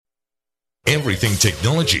Everything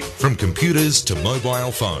technology, from computers to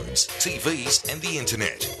mobile phones, TVs and the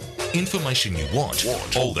internet. Information you want,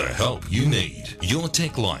 all the help you need. Your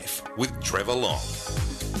Tech Life with Trevor Long.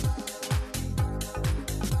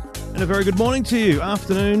 And a very good morning to you,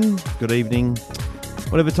 afternoon, good evening,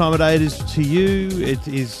 whatever time of day it is to you. It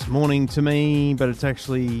is morning to me, but it's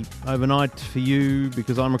actually overnight for you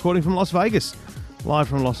because I'm recording from Las Vegas, live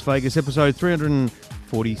from Las Vegas, episode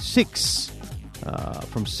 346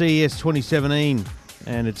 from CES 2017.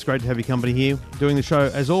 And it's great to have your company here, doing the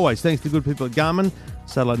show as always. Thanks to the good people at Garmin,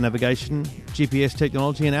 satellite navigation, GPS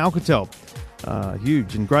technology, and Alcatel.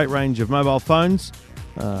 Huge and great range of mobile phones.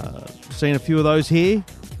 Seen a few of those here.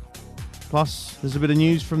 Plus, there's a bit of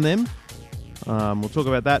news from them. We'll talk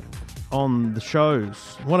about that on the shows.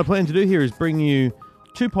 What I plan to do here is bring you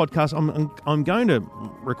two podcasts. I'm going to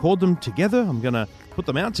record them together. I'm going to put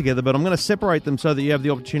them out together, but I'm going to separate them so that you have the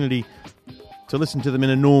opportunity to listen to them in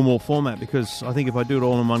a normal format, because I think if I do it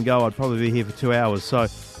all in one go, I'd probably be here for 2 hours. So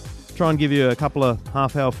try and give you a couple of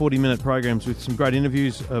half-hour, 40-minute programs with some great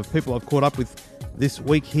interviews of people I've caught up with this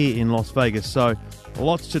week here in Las Vegas. So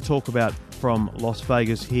lots to talk about from Las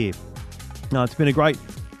Vegas here. Now, it's been a great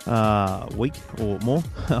week or more.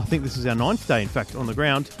 I think this is our 9th day, in fact, on the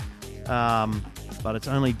ground. But it's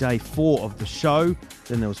only day 4 of the show.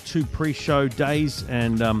 Then there was 2 pre-show days.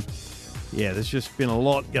 And, there's just been a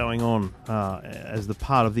lot going on as the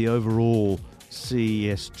part of the overall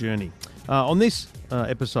CES journey. On this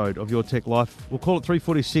episode of Your Tech Life, we'll call it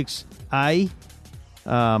 346A.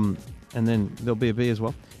 And then there'll be a B as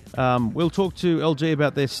well. We'll talk to LG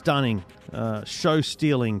about their stunning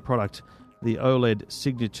show-stealing product, the OLED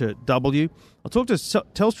Signature W. I'll talk to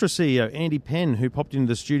Telstra CEO Andy Penn, who popped into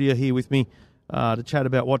the studio here with me to chat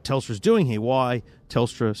about what Telstra's doing here, why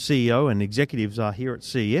Telstra CEO and executives are here at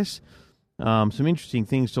CES. Some interesting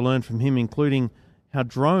things to learn from him, including how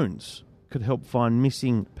drones could help find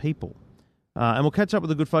missing people. And we'll catch up with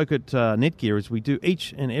the good folk at Netgear, as we do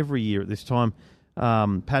each and every year at this time.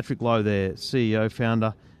 Patrick Lowe, their CEO,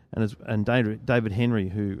 founder, and David Henry,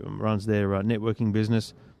 who runs their networking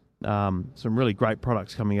business. Some really great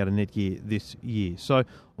products coming out of Netgear this year. So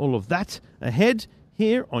all of that ahead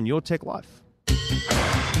here on Your Tech Life.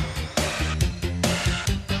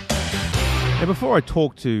 Now, before I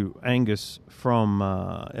talk to Angus from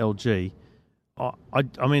LG,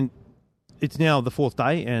 I mean, it's now the 4th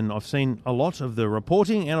day, and I've seen a lot of the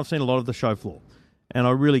reporting, and I've seen a lot of the show floor. And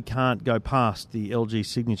I really can't go past the LG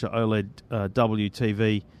Signature OLED W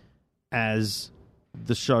TV as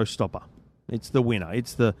the showstopper. It's the winner.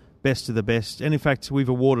 It's the best of the best. And in fact, we've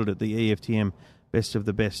awarded it the EFTM Best of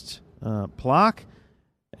the Best plaque.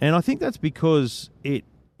 And I think that's because it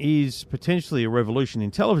is potentially a revolution in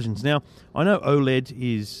televisions. Now, I know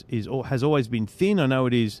OLED has always been thin. I know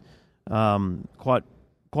it is quite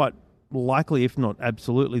likely, if not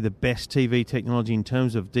absolutely, the best TV technology in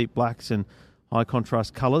terms of deep blacks and high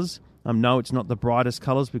contrast colours. No, it's not the brightest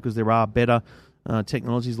colours, because there are better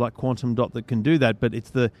technologies like quantum dot that can do that. But it's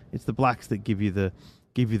the blacks that give you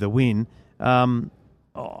the win.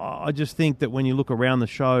 I just think that when you look around the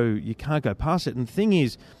show, you can't go past it. And the thing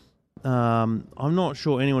is, I'm not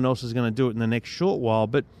sure anyone else is going to do it in the next short while,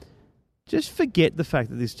 but just forget the fact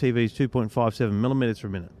that this TV is 2.57 millimeters per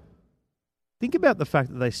minute. Think about the fact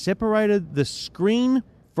that they separated the screen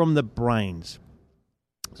from the brains.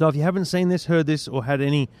 So if you haven't seen this, heard this, or had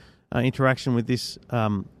any interaction with this,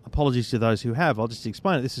 apologies to those who have. I'll just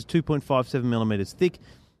explain it. This is 2.57 millimeters thick.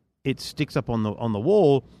 It sticks up on the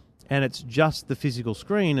wall, and it's just the physical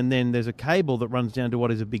screen, and then there's a cable that runs down to what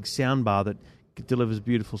is a big sound bar that delivers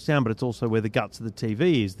beautiful sound, but it's also where the guts of the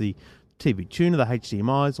TV is, the TV tuner, the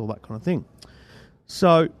HDMIs, all that kind of thing.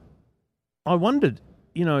 So I wondered,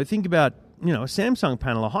 think about, a Samsung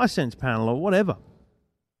panel, a Hisense panel, or whatever.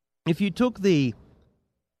 If you took the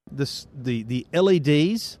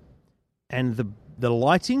LEDs and the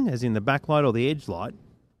lighting, as in the backlight or the edge light,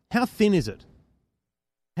 how thin is it?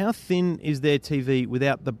 How thin is their TV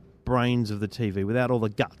without the brains of the TV, without all the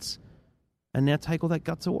guts? And now take all that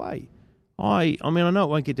guts away. I mean, I know it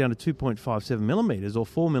won't get down to 2.57 millimeters or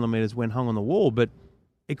 4 millimeters when hung on the wall, but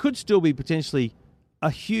it could still be potentially a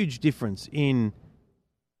huge difference in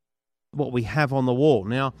what we have on the wall.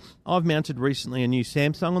 Now, I've mounted recently a new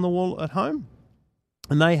Samsung on the wall at home,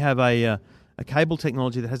 and they have a cable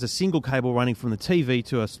technology that has a single cable running from the TV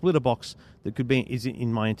to a splitter box that is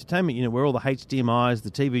in my entertainment unit, where all the HDMIs, the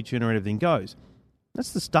TV tuner, and everything goes.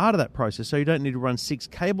 That's the start of that process, so you don't need to run 6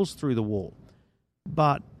 cables through the wall.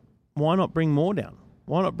 But why not bring more down?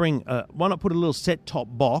 Why not put a little set-top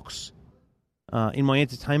box in my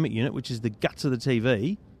entertainment unit, which is the guts of the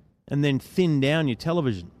TV, and then thin down your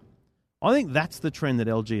television? I think that's the trend that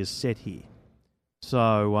LG has set here.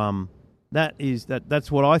 So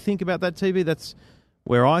that's what I think about that TV. That's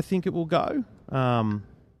where I think it will go.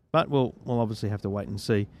 But we'll obviously have to wait and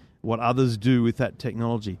see what others do with that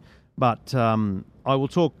technology. But I will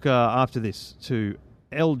talk after this to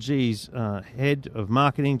LG's head of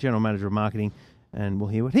marketing, general manager of marketing, and we'll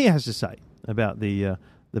hear what he has to say about the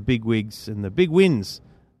big wigs and the big wins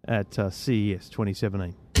at CES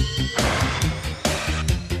 2017.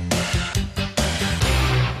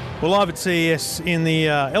 We're live at CES in the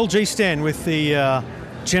LG stand with the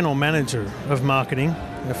general manager of marketing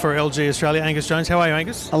for LG Australia, Angus Jones. How are you,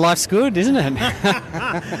 Angus? Life's good, isn't it?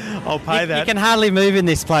 I'll pay that. You can hardly move in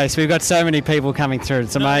this place. We've got so many people coming through.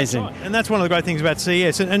 It's amazing. That's right. And that's one of the great things about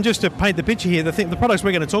CES. And just to paint the picture here, the products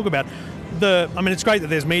we're going to talk about, it's great that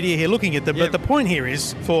there's media here looking at them, but the point here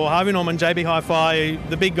is for Harvey Norman, JB Hi-Fi,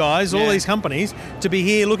 the big guys, all these companies, to be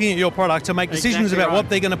here looking at your product to make decisions about what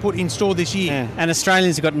they're going to put in store this year. Yeah. And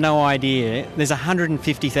Australians have got no idea. There's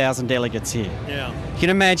 150,000 delegates here. Yeah. You can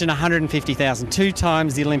imagine 150,000, 2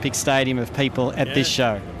 times the Olympic Stadium of people at this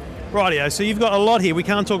show. Rightio. So you've got a lot here. We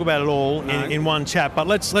can't talk about it all in one chat, but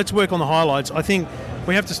let's work on the highlights. I think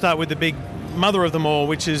we have to start with the big mother of them all,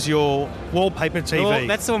 which is your wallpaper TV. Well,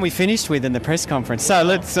 that's the one we finished with in the press conference. So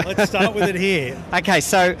let's start with it here. Okay,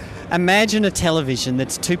 so imagine a television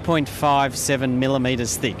that's 2.57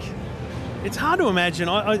 millimetres thick. It's hard to imagine.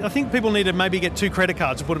 I think people need to maybe get 2 credit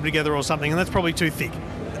cards to put them together or something, and that's probably too thick.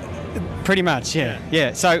 Pretty much,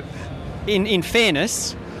 yeah. So in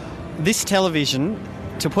fairness, this television,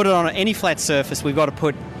 to put it on any flat surface, we've got to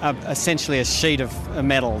put essentially a sheet of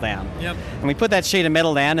metal down. Yep. And we put that sheet of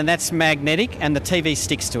metal down, and that's magnetic, and the TV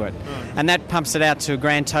sticks to it. Right. And that pumps it out to a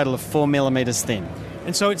grand total of 4 millimetres thin.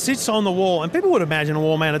 And so it sits on the wall, and people would imagine a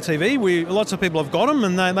wall-mounted TV. Lots of people have got them,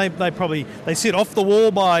 and they sit off the wall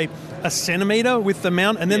by a centimetre with the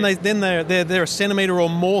mount, and then they're a centimetre or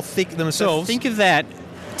more thick themselves. So think of that.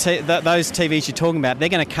 Those TVs you're talking about, they're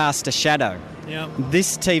going to cast a shadow. Yeah.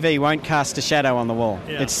 This TV won't cast a shadow on the wall.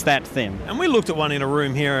 Yeah. It's that thin. And we looked at one in a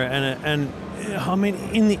room here, and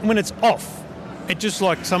when it's off, it just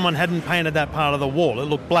like someone hadn't painted that part of the wall. It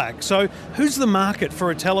looked black. So who's the market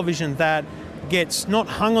for a television that gets not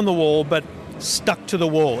hung on the wall but stuck to the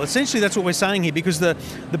wall? Essentially, that's what we're saying here, because the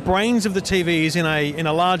brains of the TV is in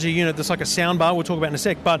a larger unit that's like a sound bar. We'll talk about in a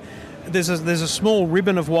sec, but there's a small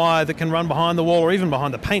ribbon of wire that can run behind the wall or even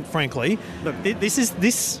behind the paint, frankly. Look,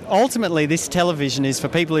 ultimately this television is for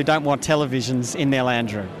people who don't want televisions in their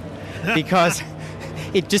lounge room, because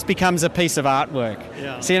it just becomes a piece of artwork.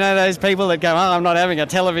 Yeah. So those people that go, I'm not having a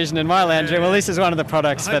television in my lounge room. Well, this is one of the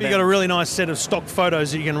products for them. You've got a really nice set of stock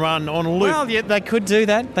photos that you can run on a loop. Well, yeah, they could do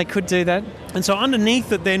that. And so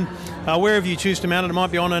underneath it then, wherever you choose to mount it, it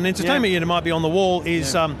might be on an entertainment unit, it might be on the wall,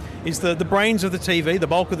 is the brains of the TV, the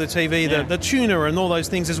bulk of the TV, the tuner and all those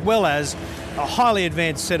things, as well as a highly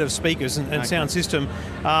advanced set of speakers and sound system,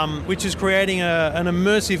 which is creating an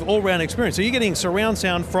immersive all-round experience. So you're getting surround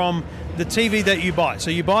sound from the TV that you buy.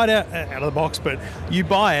 So you buy it out of the box, but you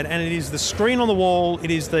buy it, and it is the screen on the wall,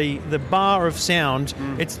 it is the bar of sound,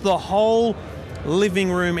 it's the whole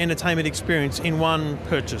living room entertainment experience in one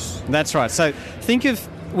purchase. That's right. So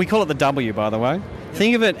we call it the W, by the way. Yep.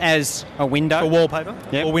 Think of it as a window. A wallpaper?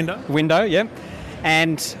 Yep. Or window? Window, yep.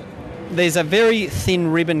 And there's a very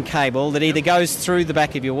thin ribbon cable that either goes through the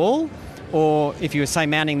back of your wall, or if you were, say,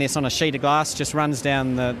 mounting this on a sheet of glass, just runs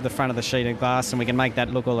down the front of the sheet of glass, and we can make that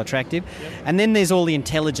look all attractive. Yep. And then there's all the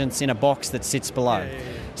intelligence in a box that sits below. Yeah.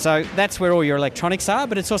 So that's where all your electronics are,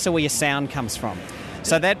 but it's also where your sound comes from.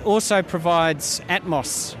 So that also provides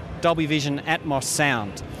Atmos, Dolby Vision Atmos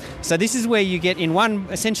sound. So this is where you get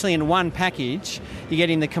essentially in one package, you're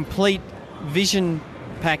getting the complete vision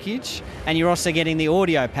package, and you're also getting the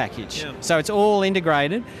audio package. Yeah. So it's all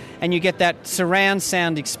integrated, and you get that surround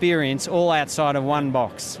sound experience all outside of one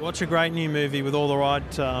box. Watch a great new movie with all the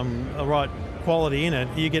right quality in it.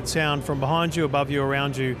 You get sound from behind you, above you,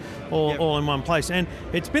 around you, all in one place. And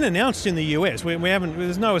it's been announced in the US.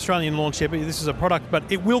 There's no Australian launch yet, but this is a product, but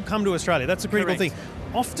it will come to Australia. That's the critical thing.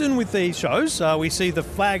 Often with these shows, we see the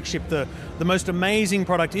flagship, the most amazing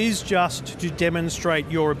product is just to demonstrate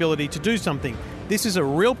your ability to do something. This is a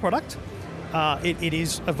real product. It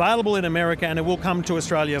is available in America, and it will come to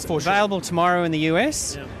Australia for sure. Available tomorrow in the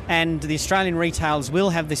US, and the Australian retailers will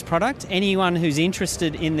have this product. Anyone who's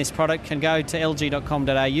interested in this product can go to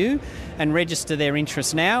lg.com.au and register their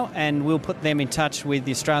interest now, and we'll put them in touch with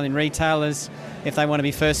the Australian retailers if they want to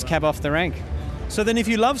be first cab off the rank. So then if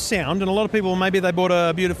you love sound, and a lot of people, maybe they bought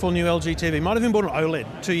a beautiful new LG TV, might have even bought an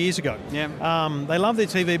OLED 2 years ago. Yeah. They love their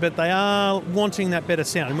TV, but they are wanting that better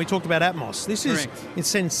sound. And we talked about Atmos. This is it's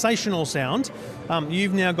sensational sound.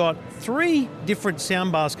 You've now got 3 different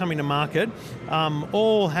sound bars coming to market.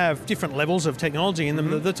 All have different levels of technology in them.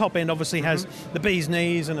 Mm-hmm. The top end obviously has the bee's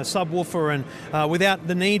knees and a subwoofer, and without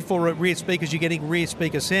the need for rear speakers, you're getting rear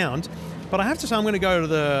speaker sound. But I have to say, I'm going to go to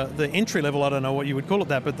the entry level. I don't know what you would call it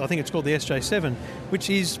that, but I think it's called the SJ7, which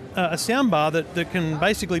is a soundbar that can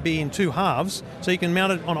basically be in 2 halves. So you can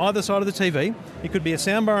mount it on either side of the TV. It could be a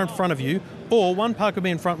soundbar in front of you, or one part could be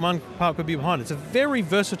in front, one part could be behind. It's a very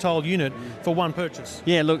versatile unit for one purchase.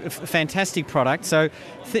 Yeah, look, fantastic product. So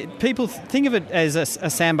people think of it as a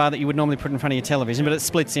soundbar that you would normally put in front of your television, but it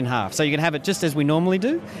splits in half. So you can have it just as we normally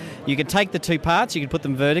do. You could take the 2 parts, you could put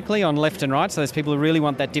them vertically on left and right, so there's people who really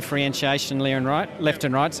want that differentiation left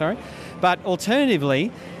and right. But alternatively,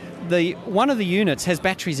 one of the units has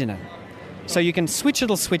batteries in it. So you can switch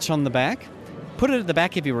on the back, put it at the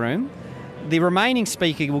back of your room. The remaining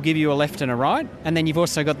speaker will give you a left and a right, and then you've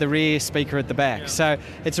also got the rear speaker at the back. So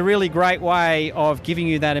it's a really great way of giving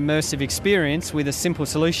you that immersive experience with a simple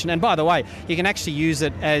solution. And by the way, you can actually use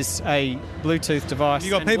it as a Bluetooth device.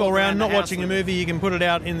 You've got people around not watching a movie, you can put it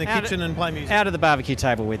out in the kitchen and play music. Out of the barbecue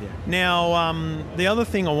table with you. Now, the other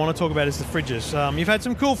thing I want to talk about is the fridges. You've had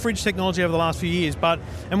some cool fridge technology over the last few years,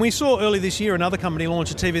 and we saw early this year another company launch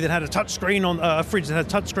a TV that had a fridge that had a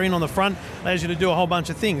touch screen on the front, allows you to do a whole bunch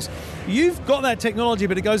of things. You've got that technology,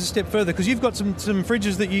 but it goes a step further because you've got some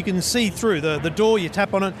fridges that you can see through. The door, you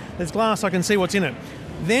tap on it, there's glass, I can see what's in it.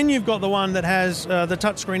 Then you've got the one that has the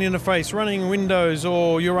touchscreen interface running Windows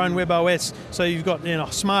or your own web OS, so you've got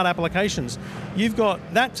smart applications. You've got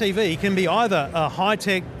that TV can be either a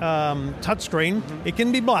high-tech touchscreen, it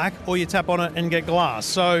can be black, or you tap on it and get glass.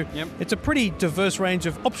 So it's a pretty diverse range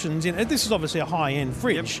of options. This is obviously a high-end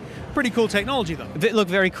fridge. Pretty cool technology, though. Look,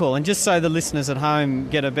 very cool. And just so the listeners at home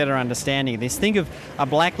get a better understanding of this, think of a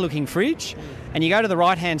black-looking fridge, and you go to the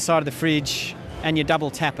right-hand side of the fridge and you double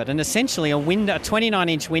tap it, and essentially a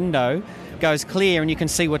 29-inch window goes clear and you can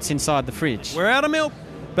see what's inside the fridge. We're out of milk.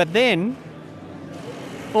 But then,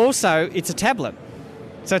 also, it's a tablet.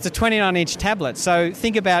 So it's a 29-inch tablet. So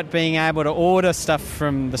think about being able to order stuff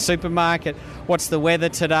from the supermarket. What's the weather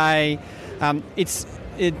today?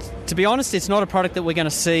 To be honest, it's not a product that we're going to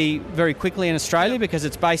see very quickly in Australia because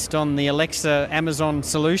it's based on the Alexa Amazon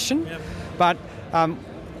solution. But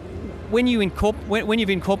when you've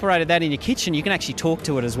incorporated that in your kitchen, you can actually talk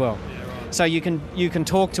to it as well. So you can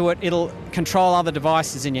talk to it. It'll control other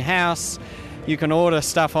devices in your house. You can order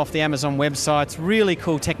stuff off the Amazon websites. Really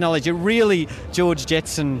cool technology. Really George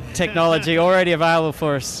Jetson technology already available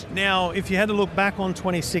for us. Now, if you had to look back on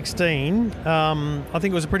 2016, I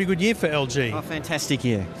think it was a pretty good year for LG. Oh, fantastic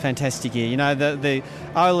year. Fantastic year. The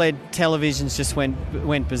OLED televisions just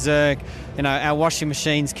went berserk. Our washing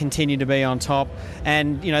machines continue to be on top.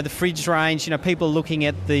 And, the fridge range, people looking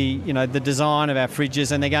at the design of our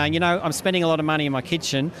fridges and they're going, I'm spending a lot of money in my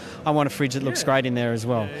kitchen. I want a fridge that looks great in there as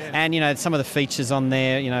well. And, some of the features on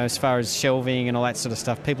there, as far as shelving and all that sort of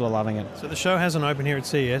stuff, people are loving it. So the show hasn't opened here at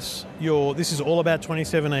CES. This is all about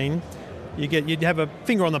 2017. You'd have a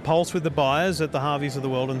finger on the pulse with the buyers at the Harveys of the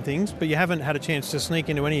world and things, but you haven't had a chance to sneak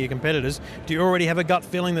into any of your competitors. Do you already have a gut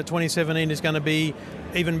feeling that 2017 is going to be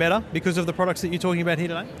even better because of the products that you're talking about here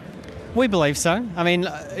today? We believe so. I mean,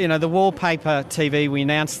 the wallpaper TV, we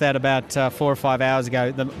announced that about 4 or 5 hours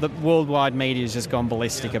ago. The worldwide media has just gone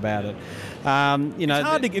ballistic about it. It's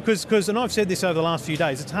hard to, because and I've said this over the last few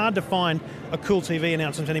days, it's hard to find a cool TV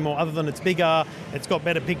announcement anymore other than it's bigger, it's got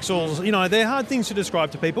better pixels. They're hard things to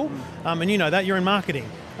describe to people, and you know that, you're in marketing.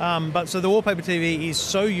 But so the wallpaper TV is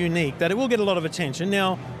so unique that it will get a lot of attention.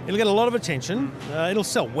 Now, it'll get a lot of attention, it'll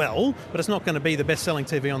sell well, but it's not going to be the best-selling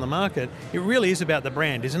TV on the market. It really is about the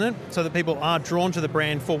brand, isn't it? So that people are drawn to the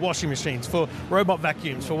brand for washing machines, for robot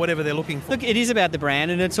vacuums, for whatever they're looking for. Look, it is about the brand,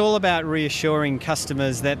 and it's all about reassuring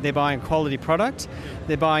customers that they're buying a quality product.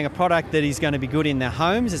 They're buying a product that is going to be good in their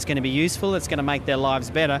homes, it's going to be useful, it's going to make their lives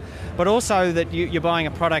better, but also that you're buying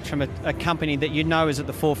a product from a company that you know is at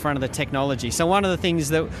the forefront of the technology. So one of the things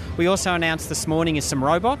that we also announced this morning is some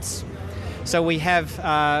robots. So we have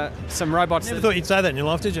some robots. Never thought you'd say that in your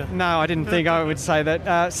life, did you? No, I didn't think I would say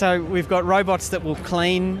that. So we've got robots that will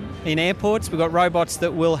clean in airports. We've got robots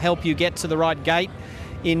that will help you get to the right gate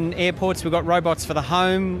in airports. We've got robots for the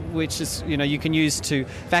home, which is, you can use to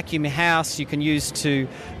vacuum your house, you can use to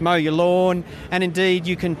mow your lawn, and indeed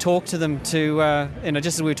you can talk to them to,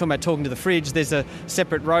 just as we were talking about talking to the fridge, there's a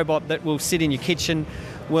separate robot that will sit in your kitchen.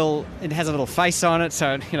 It has a little face on it,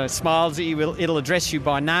 so it smiles at you. It'll address you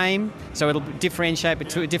by name, so it'll differentiate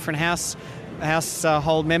between different house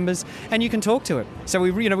household members, and you can talk to it. So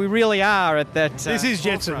we really are at that. This is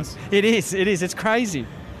Jetsons. It is. It's crazy.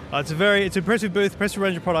 It's an impressive booth, impressive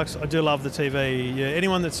range of products. I do love the TV. Yeah,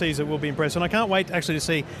 anyone that sees it will be impressed. And I can't wait actually to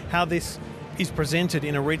see how this is presented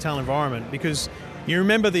in a retail environment, because you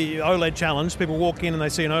remember the OLED challenge. People walk in and they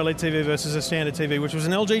see an OLED TV versus a standard TV, which was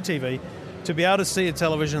an LG TV. To be able to see a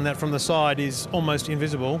television that from the side is almost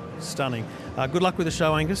invisible, stunning. Good luck with the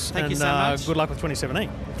show, Angus. Thank you so much. Good luck with 2017.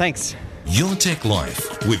 Thanks. Your Tech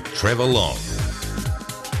Life with Trevor Long.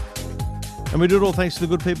 And we do it all thanks to the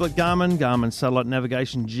good people at Garmin satellite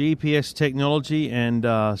navigation, GPS technology, and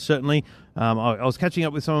certainly I was catching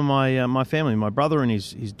up with some of my family, my brother and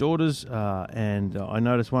his daughters, and I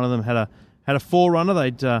noticed one of them had a Forerunner.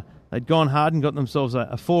 They'd gone hard and got themselves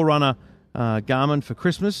a Forerunner Garmin for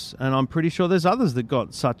Christmas, and I'm pretty sure there's others that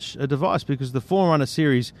got such a device, because the Forerunner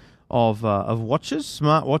series of watches,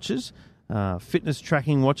 smart watches, fitness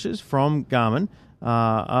tracking watches from Garmin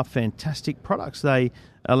are fantastic products. They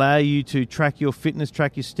allow you to track your fitness,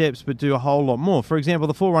 track your steps, but do a whole lot more. For example,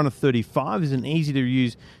 the Forerunner 35 is an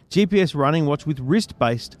easy-to-use GPS running watch with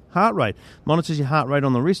wrist-based heart rate. Monitors your heart rate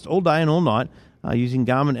on the wrist all day and all night using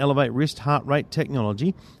Garmin Elevate wrist heart rate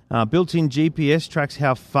technology. Built-in GPS tracks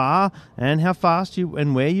how far and how fast you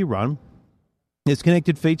and where you run. There's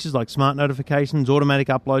connected features like smart notifications, automatic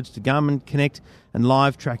uploads to Garmin Connect, and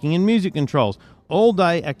live tracking and music controls.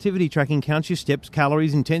 All-day activity tracking counts your steps,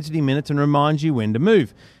 calories, intensity, minutes, and reminds you when to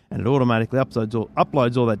move. And it automatically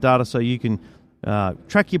uploads all that data so you can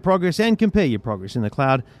track your progress and compare your progress in the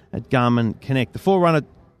cloud at Garmin Connect. The Forerunner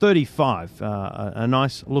 35, a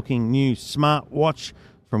nice-looking new smart watch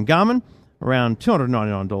from Garmin, around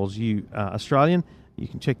 $299 Australian. You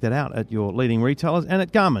can check that out at your leading retailers and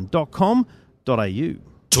at garmin.com.au.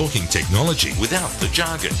 Talking technology without the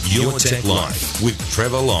jargon. Your Tech Life with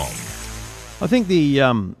Trevor Long. I think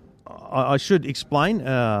I should explain,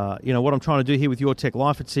 what I'm trying to do here with Your Tech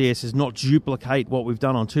Life at CES is not duplicate what we've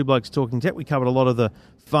done on Two Blokes Talking Tech. We covered a lot of the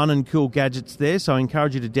fun and cool gadgets there, so I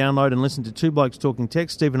encourage you to download and listen to Two Blokes Talking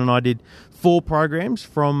Tech. Stephen and I did 4 programs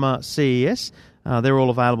from CES. They're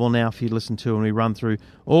all available now for you to listen to, and we run through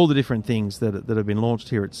all the different things that have been launched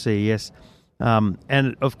here at CES.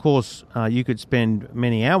 And, of course, you could spend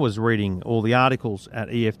many hours reading all the articles at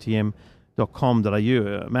EFTM.com.au.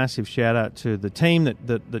 A massive shout out to the team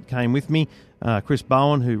that came with me. Chris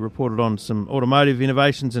Bowen, who reported on some automotive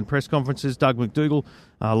innovations and press conferences. Doug McDougall,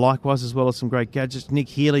 likewise, as well as some great gadgets. Nick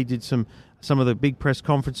Healy did some of the big press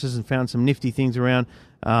conferences and found some nifty things around.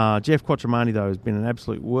 Jeff Quattromani, though, has been an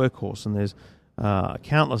absolute workhorse, and there's a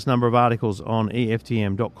countless number of articles on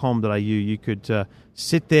EFTM.com.au. You could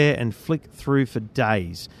sit there and flick through for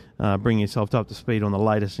days, bring yourself up to speed on the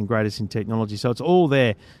latest and greatest in technology. So it's all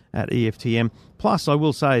there at EFTM. Plus, I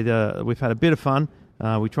will say we've had a bit of fun.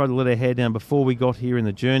 We tried to let our hair down before we got here in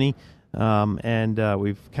the journey, and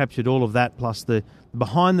we've captured all of that, plus the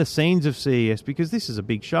behind the scenes of CES, because this is a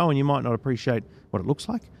big show and you might not appreciate what it looks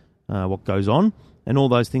like, what goes on, and all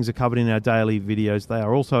those things are covered in our daily videos. They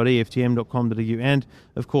are also at EFTM.com.au and,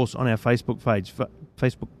 of course, on our Facebook page,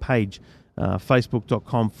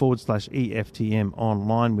 facebook.com/EFTM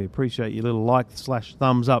online. We appreciate your little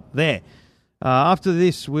like/thumbs up there. After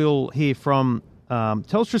this, we'll hear from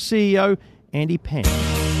Telstra CEO Andy Penn.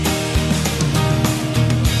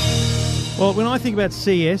 Well, when I think about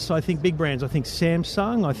CES, I think big brands. I think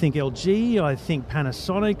Samsung, I think LG, I think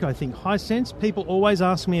Panasonic, I think Hisense. People always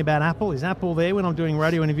ask me about Apple. Is Apple there when I'm doing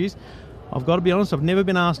radio interviews? I've got to be honest, I've never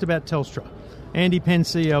been asked about Telstra. Andy Penn,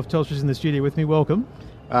 CEO of Telstra, is in the studio with me. Welcome.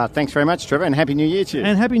 Thanks very much, Trevor, and Happy New Year to you.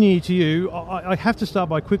 And Happy New Year to you. I have to start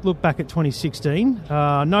by a quick look back at 2016.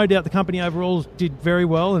 No doubt the company overall did very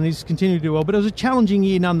well and is continuing to do well, but it was a challenging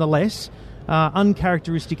year nonetheless.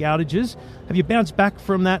 Uncharacteristic outages. Have you bounced back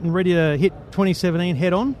from that and ready to hit 2017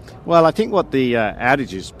 head on? Well, I think what the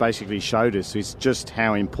outages basically showed us is just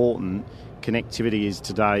how important connectivity is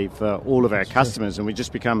today for all of our customers, and we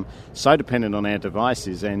just become so dependent on our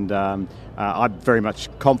devices, and I'm very much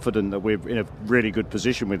confident that we're in a really good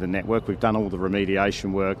position with the network. We've done all the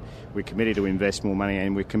remediation work, we're committed to invest more money,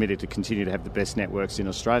 and we're committed to continue to have the best networks in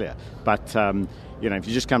Australia. But if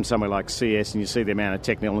you just come somewhere like CES and you see the amount of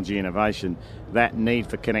technology innovation, that need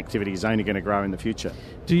for connectivity is only going to grow in the future.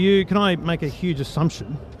 Can I make a huge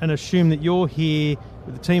assumption and assume that you're here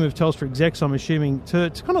with the team of Telstra execs, I'm assuming, to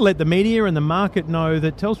kind of let the media and the market know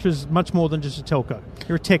that Telstra is much more than just a telco.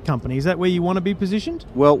 You're a tech company. Is that where you want to be positioned?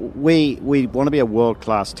 Well, we want to be a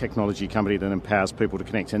world-class technology company that empowers people to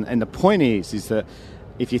connect. And the point is that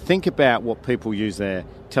if you think about what people use their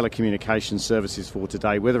telecommunication services for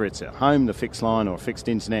today, whether it's at home, the fixed line or fixed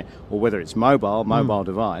internet, or whether it's mobile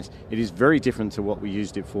device, it is very different to what we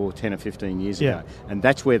used it for 10 or 15 years ago. And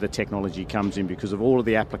that's where the technology comes in because of all of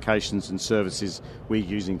the applications and services we're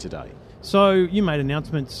using today. So you made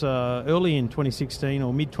announcements early in 2016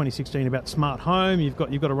 or mid-2016 about smart home. You've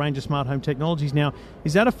got a range of smart home technologies now.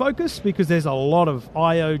 Is that a focus? Because there's a lot of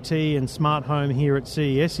IoT and smart home here at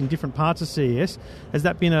CES in different parts of CES. Has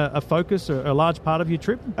that been a focus, a large part of your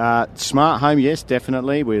trip? Smart home, yes,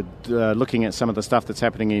 definitely. We're looking at some of the stuff that's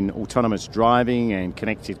happening in autonomous driving and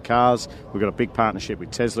connected cars. We've got a big partnership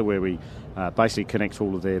with Tesla where we basically connect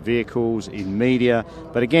all of their vehicles in media.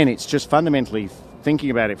 But again, it's just fundamentally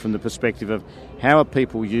thinking about it from the perspective of how are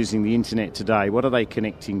people using the internet today, what are they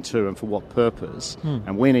connecting to and for what purpose,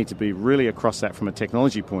 and we need to be really across that from a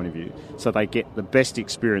technology point of view so they get the best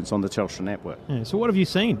experience on the Telstra network. Yeah, so what have you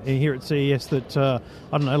seen here at CES that,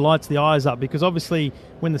 lights the eyes up? Because obviously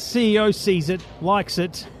when the CEO sees it, likes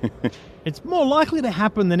it, it's more likely to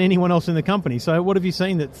happen than anyone else in the company. So what have you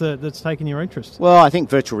seen that's taken your interest? Well, I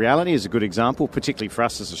think virtual reality is a good example, particularly for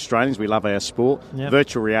us as Australians. We love our sport. Yep.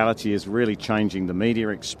 Virtual reality is really changing the media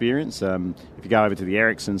experience. If you go over to the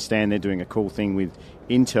Ericsson stand, they're doing a cool thing with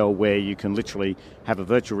Intel where you can literally have a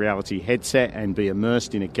virtual reality headset and be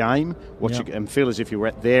immersed in a game, and feel as if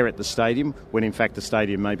you're there at the stadium, when in fact the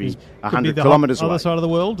stadium may be 100 kilometres away. Other side of the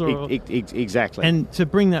world? Or? Exactly. And to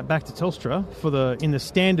bring that back to Telstra, in the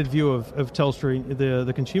standard view of Telstra,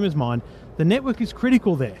 the consumer's mind, the network is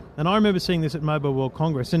critical there. And I remember seeing this at Mobile World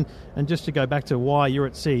Congress. And just to go back to why you're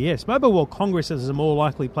at CES, Mobile World Congress is a more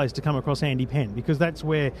likely place to come across Andy Penn, because that's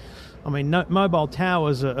where, mobile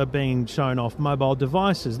towers are being shown off, mobile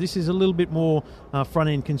devices. This is a little bit more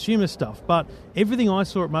front-end consumer stuff. But everything I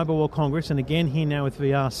saw at Mobile World Congress, and again here now with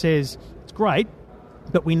VR, says it's great,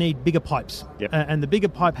 but we need bigger pipes. Yep. And the bigger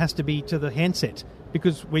pipe has to be to the handset,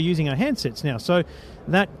 because we're using our handsets now. So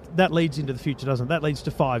that leads into the future, doesn't it? That leads to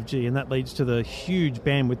 5G, and that leads to the huge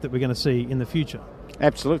bandwidth that we're going to see in the future.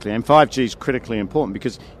 Absolutely, and 5G is critically important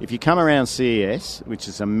because if you come around CES, which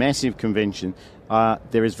is a massive convention,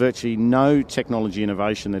 there is virtually no technology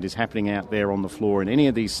innovation that is happening out there on the floor in any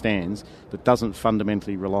of these stands that doesn't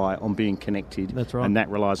fundamentally rely on being connected. That's right. And that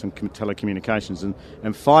relies on telecommunications. And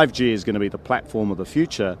 5G is going to be the platform of the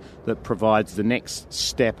future that provides the next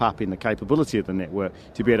step up in the capability of the network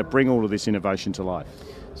to be able to bring all of this innovation to life.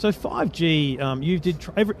 So 5G,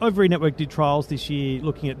 every network did trials this year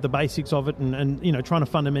looking at the basics of it and trying to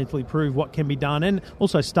fundamentally prove what can be done and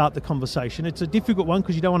also start the conversation. It's a difficult one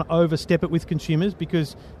because you don't want to overstep it with consumers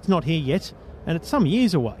because it's not here yet and it's some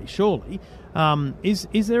years away, surely.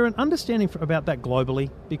 Is there an understanding about that globally?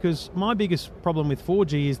 Because my biggest problem with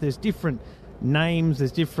 4G is there's different names,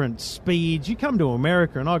 there's different speeds. You come to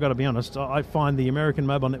America, and I've got to be honest, I find the American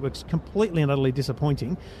mobile networks completely and utterly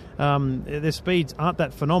disappointing. Their speeds aren't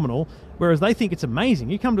that phenomenal, whereas they think it's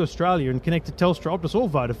amazing. You come to Australia and connect to Telstra, Optus or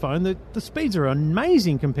Vodafone, the speeds are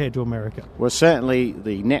amazing compared to America. Well, certainly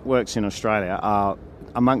the networks in Australia are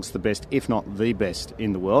amongst the best, if not the best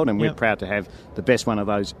in the world, and we're proud to have the best one of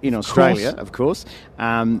those in Australia, of course.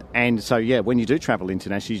 And so, when you do travel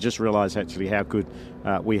internationally, you just realise actually how good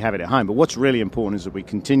we have it at home. But what's really important is that we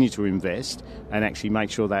continue to invest and actually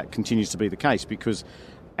make sure that continues to be the case, because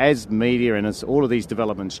as media and as all of these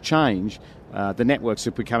developments change, the networks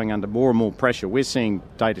are becoming under more and more pressure. We're seeing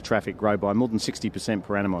data traffic grow by more than 60%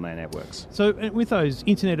 per annum on our networks. So with those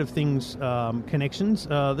Internet of Things connections,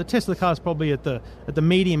 the Tesla car is probably at the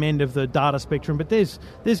medium end of the data spectrum, but there's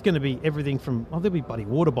going to be everything from, there'll be bloody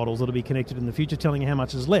water bottles that'll be connected in the future telling you how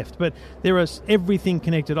much is left. But there is everything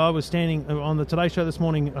connected. I was standing on the Today Show this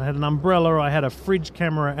morning, I had an umbrella, I had a fridge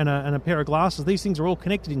camera and a pair of glasses. These things are all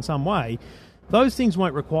connected in some way. Those things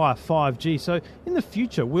won't require 5G. So in the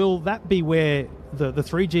future, will that be where the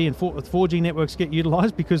 3G and 4G networks get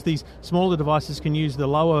utilised, because these smaller devices can use the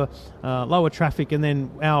lower traffic, and then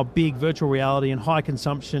our big virtual reality and high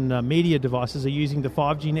consumption media devices are using the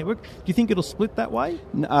 5G network? Do you think it'll split that way?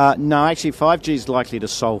 No, actually 5G is likely to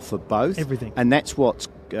solve for both. Everything. And that's what's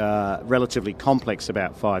relatively complex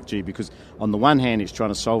about 5G, because on the one hand it's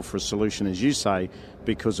trying to solve for a solution, as you say,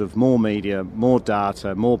 because of more media, more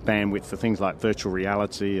data, more bandwidth for things like virtual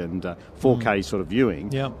reality and 4K sort of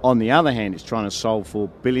viewing. Yep. On the other hand, it's trying to solve for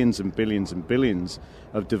billions and billions and billions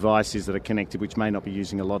of devices that are connected which may not be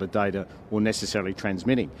using a lot of data or necessarily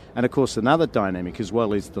transmitting. And of course another dynamic as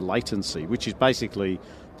well is the latency, which is basically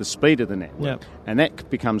the speed of the network. Yep. And that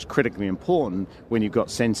becomes critically important when you've got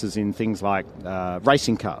sensors in things like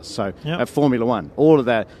racing cars. So at Formula One, all of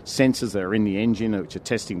the sensors that are in the engine, which are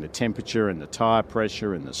testing the temperature and the tyre pressure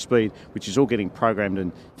pressure and the speed, which is all getting programmed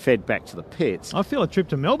and fed back to the pits. I feel a trip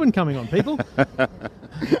to Melbourne coming on, people.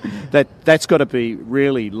 That's got to be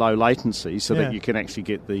really low latency so that you can actually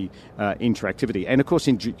get the interactivity. And, of course,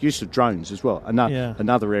 use of drones as well,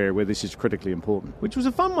 another area where this is critically important. Which was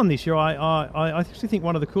a fun one this year. I actually think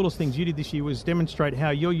one of the coolest things you did this year was demonstrate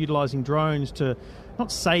how you're utilising drones to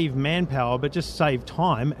not save manpower, but just save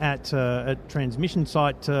time at transmission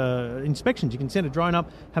site inspections. You can send a drone up,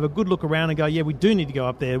 have a good look around and go, yeah, we do need to go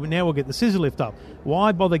up there. Now we'll get the scissor lift up.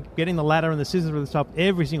 Why bother getting the ladder and the scissor lift up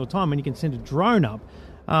every single time when you can send a drone up?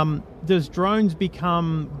 Does drones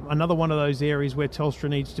become another one of those areas where Telstra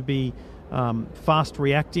needs to be fast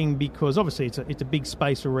reacting? Because obviously it's a big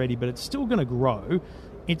space already, but it's still going to grow.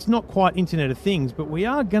 It's not quite Internet of Things, but we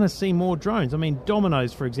are going to see more drones. I mean,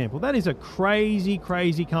 Domino's, for example, that is a crazy,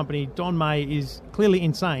 crazy company. Don May is clearly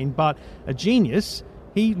insane, but a genius.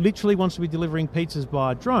 He literally wants to be delivering pizzas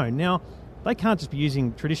by drone. Now, they can't just be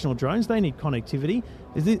using traditional drones. They need connectivity.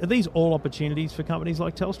 Are these all opportunities for companies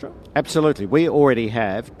like Telstra? Absolutely. We already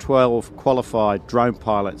have 12 qualified drone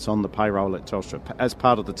pilots on the payroll at Telstra as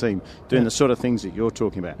part of the team doing the sort of things that you're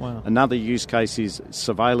talking about. Wow. Another use case is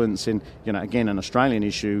surveillance in, again, an Australian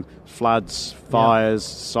issue, floods, fires,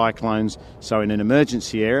 cyclones. So in an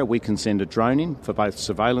emergency area, we can send a drone in for both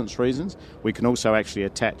surveillance reasons. We can also actually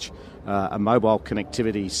attach a mobile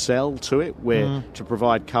connectivity cell to it to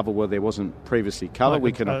provide cover where there wasn't previously cover. Like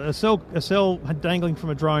we can a cell dangling from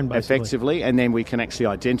a drone, basically. Effectively, and then we can actually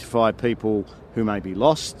identify people who may be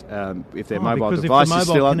lost. If their mobile because device if the is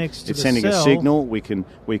still on, connects to it's the sending a cell, signal. We can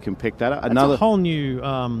pick that up. That's a whole new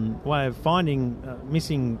way of finding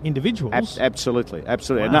missing individuals. Absolutely.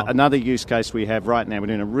 Wow. Another use case we have right now, we're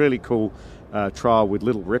doing a really cool trial with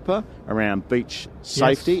Little Ripper around beach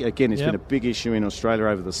safety. Yes. Again, it's been a big issue in Australia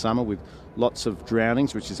over the summer with lots of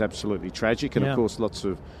drownings, which is absolutely tragic, and of course lots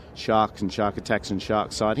of sharks and shark attacks and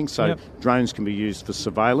shark sightings. So drones can be used for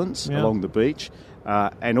surveillance along the beach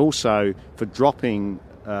and also for dropping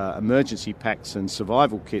emergency packs and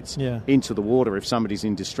survival kits into the water if somebody's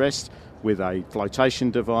in distress with a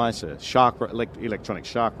flotation device, a electronic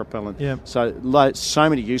shark repellent. So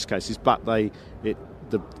many use cases, but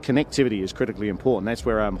the connectivity is critically important. That's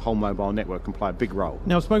where our whole mobile network can play a big role.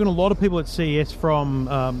 Now, I've spoken to a lot of people at CES from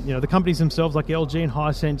the companies themselves like LG and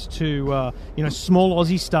Hisense to small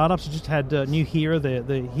Aussie startups. I just had New Hera,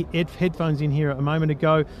 the headphones in here a moment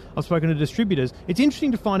ago. I've spoken to distributors. It's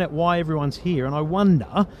interesting to find out why everyone's here, and I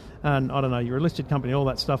wonder, and I don't know, you're a listed company, all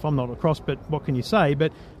that stuff, I'm not across, but what can you say?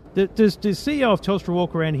 But does CEO of Telstra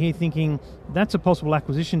walk around here thinking that's a possible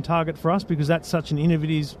acquisition target for us because that's such an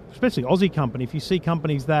innovative, especially Aussie company? If you see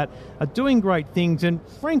companies that are doing great things and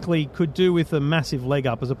frankly could do with a massive leg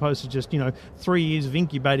up as opposed to just 3 years of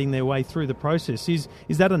incubating their way through the process, is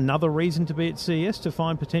that another reason to be at CES to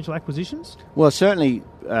find potential acquisitions? Well, certainly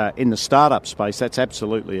in the startup space, that's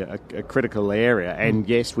absolutely a critical area, and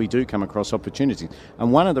yes, we do come across opportunities.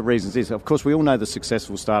 And one of the reasons is, of course, we all know the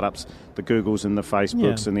successful startups, the Googles and the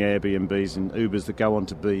Facebooks and the Airbnbs and Ubers that go on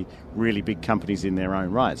to be really big companies in their own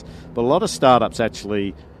rights. But a lot of startups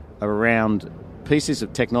actually are around pieces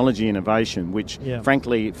of technology innovation, which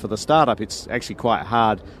frankly for the startup it's actually quite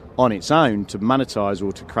hard on its own to monetize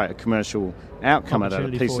or to create a commercial outcome out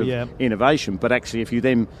of a piece of innovation. But actually if you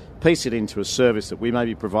then piece it into a service that we may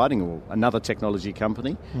be providing or another technology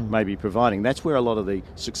company may be providing, that's where a lot of the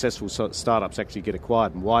successful startups actually get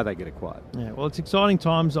acquired and why they get acquired. Yeah, well, it's exciting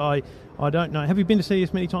times. I don't know. Have you been to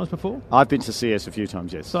CES many times before? I've been to CES a few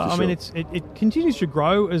times, yes. So, I mean, it continues to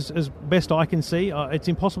grow as best I can see. It's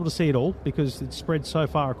impossible to see it all because it's spread so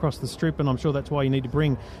far across the strip, and I'm sure that's why you need to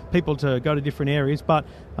bring people to go to different areas. But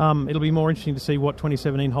it'll be more interesting to see what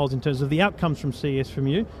 2017 holds in terms of the outcomes from CES from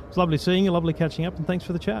you. It's lovely seeing you, lovely catching up, and thanks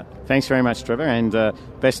for the chat. Thanks very much, Trevor, and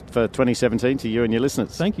best for 2017 to you and your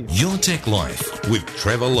listeners. Thank you. Your Tech Life with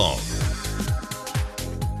Trevor Long.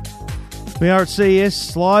 We are at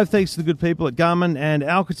CES live, thanks to the good people at Garmin and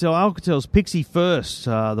Alcatel. Alcatel's Pixie First,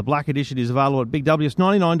 the black edition, is available at Big W. It's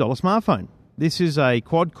 $99 smartphone. This is a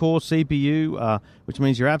quad-core CPU, which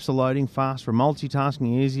means your apps are loading faster,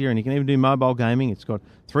 multitasking easier, and you can even do mobile gaming. It's got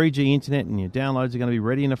 3G internet, and your downloads are going to be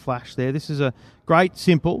ready in a flash there. This is a great,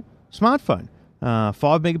 simple smartphone.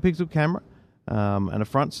 5-megapixel camera and a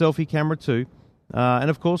front selfie camera too. And,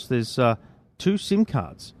 of course, there's 2 SIM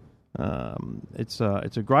cards. It's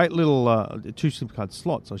a great little 2 SIM card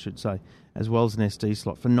slots, I should say, as well as an SD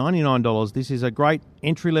slot. For $99, this is a great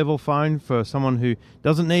entry-level phone for someone who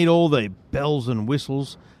doesn't need all the bells and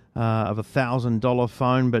whistles of a $1,000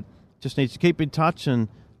 phone, but just needs to keep in touch and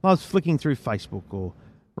loves flicking through Facebook or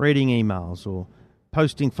reading emails or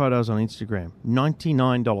posting photos on Instagram.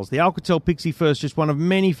 $99. The Alcatel Pixie First, just one of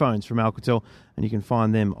many phones from Alcatel, and you can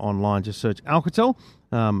find them online. Just search Alcatel,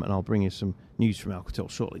 and I'll bring you some news from Alcatel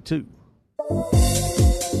shortly too.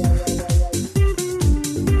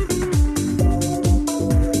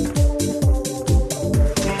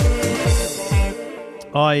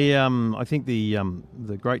 I think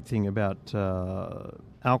the great thing about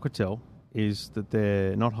Alcatel is that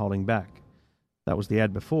they're not holding back. That was the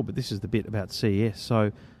ad before, but this is the bit about CES.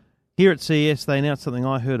 So here at CES, they announced something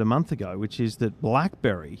I heard a month ago, which is that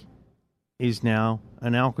BlackBerry is now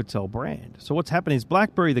an Alcatel brand. So what's happened is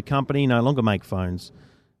BlackBerry, the company, no longer make phones.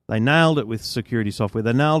 They nailed it with security software.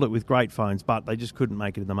 They nailed it with great phones, but they just couldn't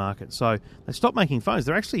make it in the market. So they stopped making phones.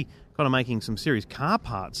 They're actually kind of making some serious car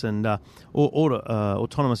parts and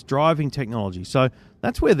autonomous driving technology. So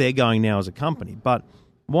that's where they're going now as a company. But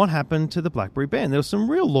what happened to the BlackBerry brand? There was some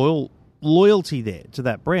real loyalty there to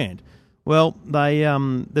that brand. Well,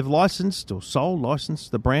 they've licensed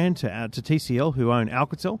the brand to TCL, who own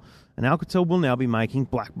Alcatel, and Alcatel will now be making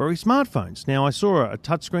BlackBerry smartphones. Now, I saw a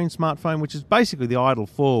touchscreen smartphone, which is basically the Idol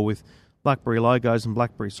 4 with BlackBerry logos and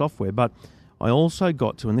BlackBerry software, but I also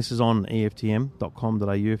got to, and this is on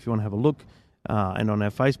eftm.com.au if you want to have a look, and on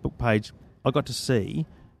our Facebook page, I got to see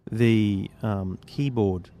the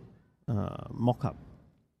keyboard mock-up.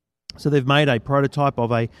 So they've made a prototype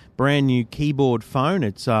of a brand new keyboard phone.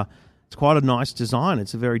 It's quite a nice design.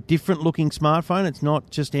 It's a very different looking smartphone. It's not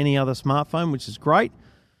just any other smartphone, which is great.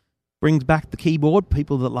 Brings back the keyboard,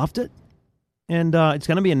 people that loved it. And it's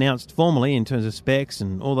going to be announced formally in terms of specs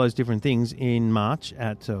and all those different things in March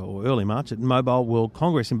or early March at Mobile World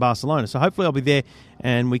Congress in Barcelona. So hopefully I'll be there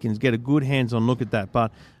and we can get a good hands-on look at that.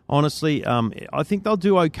 But honestly, I think they'll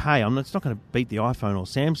do okay. It's not going to beat the iPhone or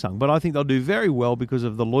Samsung, but I think they'll do very well because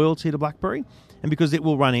of the loyalty to BlackBerry and because it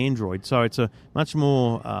will run Android. So it's a much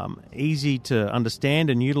more easy to understand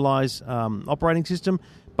and utilize operating system,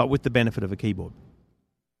 but with the benefit of a keyboard.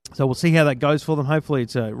 So we'll see how that goes for them. Hopefully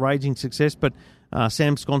it's a raging success, but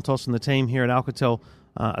Sam Skontos and the team here at Alcatel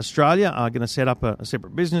Australia are going to set up a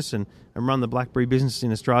separate business and run the BlackBerry business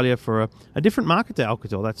in Australia for a different market to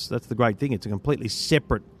Alcatel. That's the great thing. It's a completely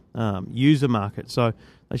separate user market, so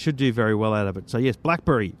they should do very well out of it. So yes,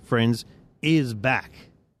 BlackBerry, friends, is back.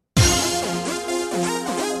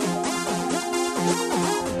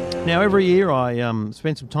 Now, every year I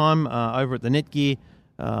spend some time over at the Netgear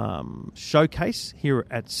showcase here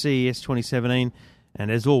at CES 2017,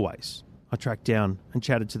 and as always, I tracked down and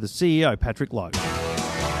chatted to the CEO, Patrick Lowe.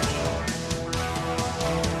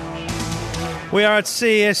 We are at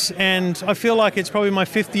CES, and I feel like it's probably my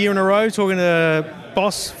fifth year in a row talking to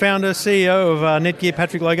boss, founder, CEO of Netgear,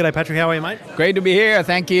 Patrick Lowe. G'day, Patrick. How are you, mate? Great to be here.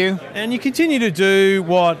 Thank you. And you continue to do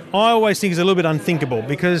what I always think is a little bit unthinkable,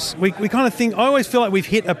 because we kind of think, I always feel like we've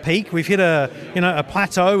hit a peak, we've hit a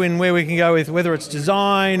plateau in where we can go with whether it's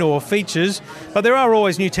design or features, but there are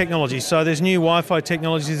always new technologies. So there's new Wi-Fi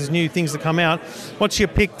technologies, there's new things that come out. What's your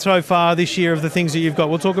pick so far this year of the things that you've got?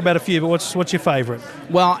 We'll talk about a few, but what's your favourite?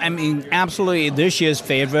 Well, I mean, absolutely this year's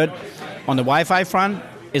favourite on the Wi-Fi front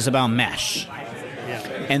is about mesh.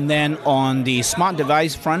 And then on the smart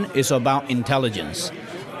device front, it's about intelligence.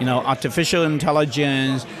 Artificial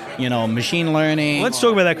intelligence, machine learning. Let's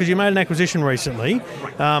talk about that, because you made an acquisition recently,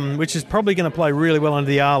 which is probably going to play really well into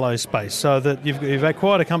the Arlo space. So that you've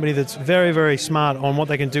acquired a company that's very, very smart on what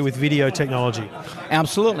they can do with video technology.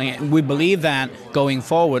 Absolutely. We believe that going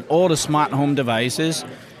forward, all the smart home devices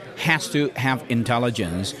has to have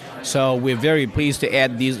intelligence. So we're very pleased to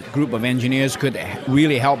add this group of engineers could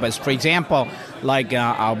really help us. For example, like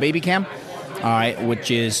our baby cam, all right,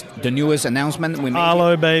 which is the newest announcement we made.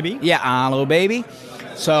 Arlo Baby. Yeah, Arlo Baby.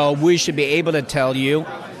 So we should be able to tell you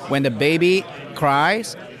when the baby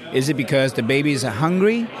cries, is it because the baby is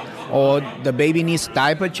hungry, or the baby needs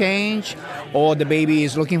diaper change, or the baby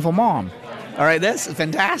is looking for mom. All right, that's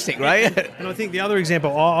fantastic, right? And I think the other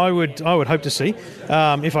example I would hope to see,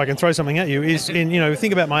 if I can throw something at you, is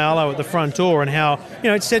think about my Arlo at the front door and how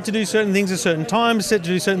it's set to do certain things at certain times, set to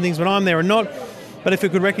do certain things when I'm there and not. But if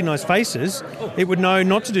it could recognise faces, it would know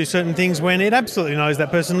not to do certain things when it absolutely knows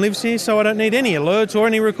that person lives here, so I don't need any alerts or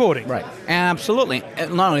any recording. Right, absolutely.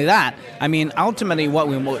 And not only that, I mean, ultimately what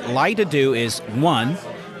we would like to do is, one,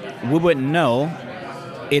 we would know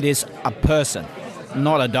it is a person,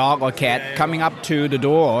 not a dog or cat coming up to the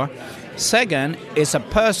door. Second, it's a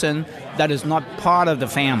person that is not part of the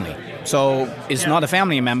family, so it's not a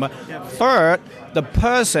family member. Third, the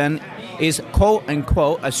person is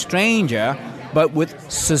quote-unquote a stranger, but with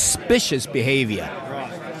suspicious behavior.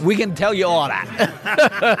 We can tell you all that.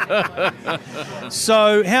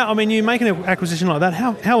 So, you make an acquisition like that,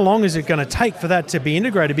 how long is it going to take for that to be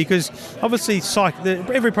integrated? Because obviously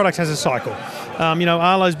every product has a cycle.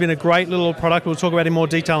 Arlo's been a great little product. We'll talk about it in more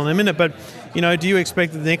detail in a minute. But, do you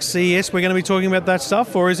expect that the next CES we're going to be talking about that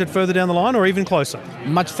stuff, or is it further down the line or even closer?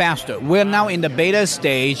 Much faster. We're now in the beta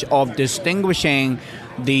stage of distinguishing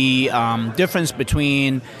the difference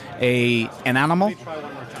between an animal,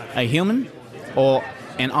 a human, or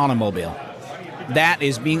an automobile. That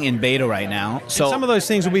is being in beta right now. So and some of those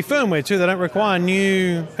things will be firmware too. They don't require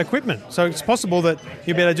new equipment. So it's possible that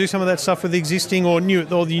you'll be able to do some of that stuff with the existing or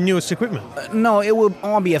the newest equipment. No, it will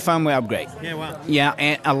all be a firmware upgrade. Yeah, wow. Yeah,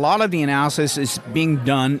 and a lot of the analysis is being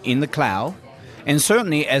done in the cloud. And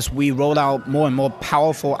certainly as we roll out more and more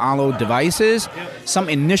powerful Arlo devices, some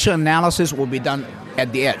initial analysis will be done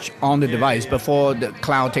at the edge on the device before the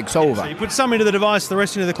cloud takes over. So you put some into the device, the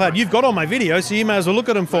rest into the cloud. You've got all my videos, so you may as well look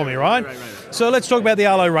at them for me, right? So let's talk about the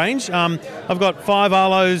Arlo range. I've got 5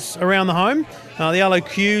 Arlos around the home. The Arlo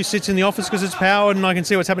Q sits in the office because it's powered and I can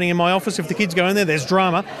see what's happening in my office. If the kids go in there, there's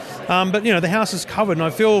drama. But, the house is covered and I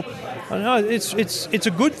feel... it's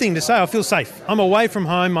a good thing to say. I feel safe. I'm away from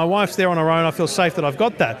home. My wife's there on her own. I feel safe that I've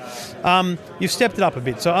got that. You've stepped it up a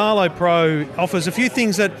bit. So Arlo Pro offers a few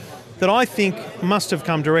things that I think must have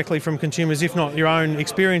come directly from consumers, if not your own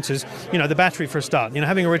experiences. The battery for a start.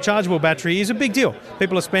 Having a rechargeable battery is a big deal.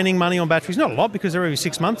 People are spending money on batteries, not a lot because they're every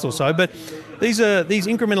 6 months or so, but these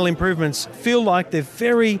incremental improvements feel like they're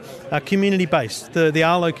very community-based. The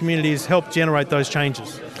Arlo community has helped generate those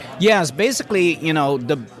changes. Yes, basically,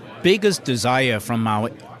 the biggest desire from our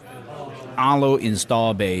Arlo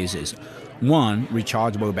install base is, one,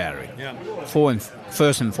 rechargeable battery,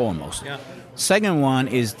 first and foremost. Yeah. Second one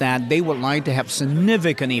is that they would like to have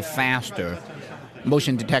significantly faster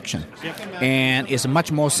motion detection, and it's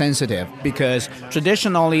much more sensitive because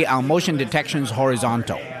traditionally our motion detection is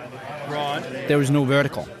horizontal. Right. There is no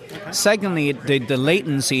vertical. Secondly, the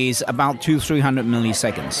latency is about 200-300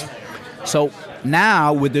 milliseconds. So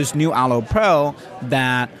now with this new Arlo Pro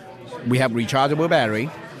that we have rechargeable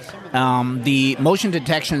battery, the motion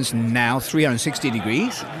detection is now 360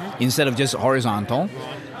 degrees instead of just horizontal.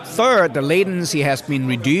 Third, the latency has been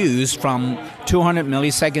reduced from 200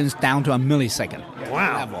 milliseconds down to a millisecond.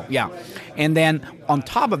 Wow. Level. Yeah. And then on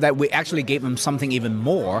top of that, we actually gave them something even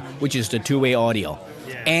more, which is the two-way audio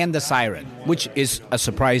and the siren, which is a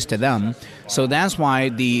surprise to them. So that's why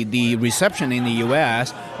the reception in the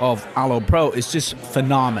US of Arlo Pro is just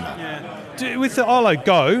phenomenal. Yeah. With the Arlo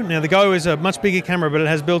Go, now the Go is a much bigger camera, but it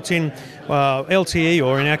has built-in LTE,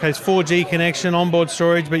 or in our case 4G connection, onboard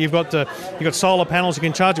storage, but you've got solar panels you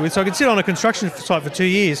can charge it with. So I could sit on a construction site for 2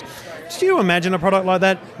 years. Did you imagine a product like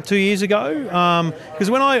that 2 years ago? Because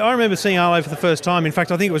when I remember seeing Arlo for the first time, in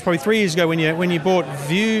fact I think it was probably 3 years ago when you bought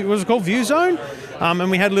View, what was it called, View Zone? And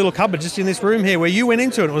we had a little cupboard just in this room here where you went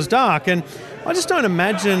into it. It was dark, and I just don't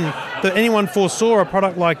imagine that anyone foresaw a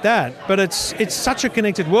product like that. But it's such a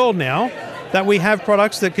connected world now that we have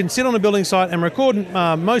products that can sit on a building site and record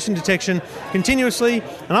motion detection continuously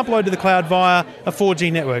and upload to the cloud via a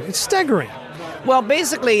 4G network. It's staggering. Well,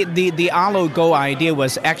 basically, the Arlo Go idea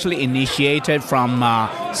was actually initiated from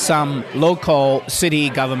some local city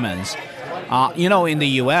governments. In the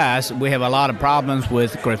U.S., we have a lot of problems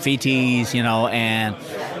with graffitis, and,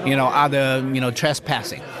 other,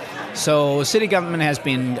 trespassing. So city government has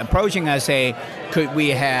been approaching us, say, could we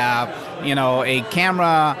have, a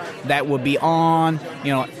camera that would be on,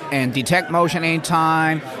 and detect motion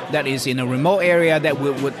anytime, that is in a remote area that we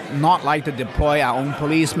would not like to deploy our own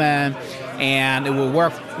policemen, and it will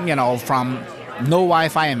work, from no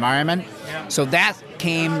Wi-Fi environment. So that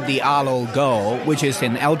came the Arlo Go, which is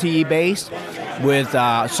an LTE based with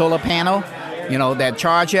solar panel, that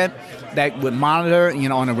charge it, that would monitor,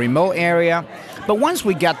 on a remote area. But once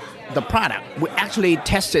we got the product, we actually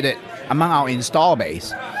tested it among our install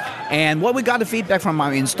base. And what we got the feedback from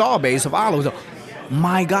our install base of Arlo was,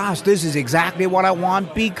 my gosh, this is exactly what I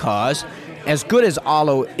want, because as good as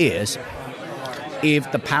Arlo is, if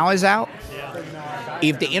the power is out,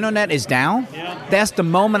 if the internet is down, that's the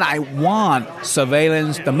moment I want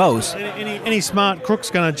surveillance the most. Any smart crook's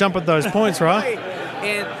going to jump at those points, right?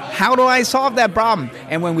 And how do I solve that problem?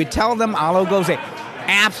 And when we tell them, Arlo goes, say,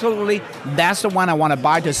 absolutely, that's the one I want to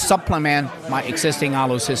buy to supplement my existing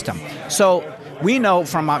Arlo system. So we know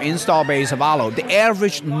from our install base of Arlo, the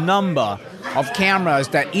average number of cameras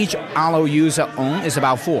that each Arlo user owns is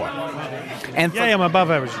about 4. And I'm above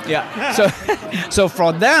average. Yeah. So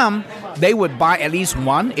for them, they would buy at least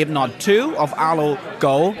 1, if not 2, of Arlo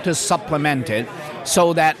Go to supplement it,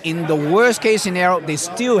 so that in the worst case scenario, they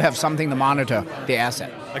still have something to monitor the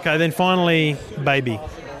asset. Okay, then finally, baby.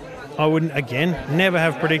 I wouldn't, again, never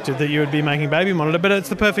have predicted that you would be making baby monitor, but it's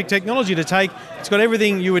the perfect technology to take. It's got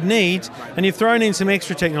everything you would need, and you've thrown in some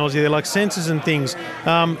extra technology there, like sensors and things.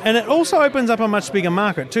 And it also opens up a much bigger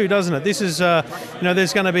market too, doesn't it? This is,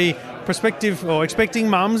 there's going to be prospective or expecting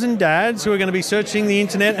mums and dads who are going to be searching the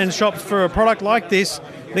internet and shops for a product like this.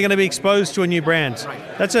 They're going to be exposed to a new brand.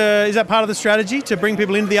 Is that part of the strategy, to bring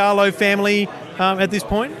people into the Arlo family at this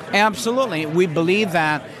point? Absolutely. We believe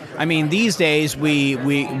that. I mean, these days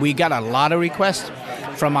we got a lot of requests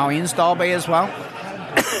from our install bay as well.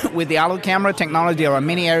 With the Arlo camera technology, there are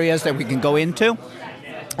many areas that we can go into.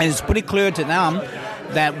 And it's pretty clear to them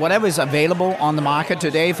that whatever is available on the market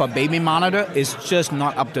today for baby monitor is just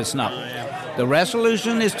not up to snuff. The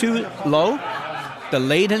resolution is too low. The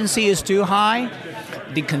latency is too high.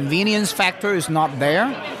 The convenience factor is not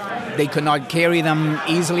there. They could not carry them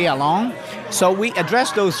easily along. So we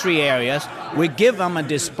address those three areas. We give them a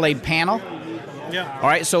display panel. Yeah. All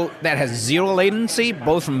right, so that has zero latency,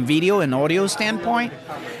 both from video and audio standpoint.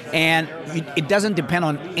 And it doesn't depend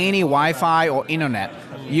on any Wi-Fi or internet.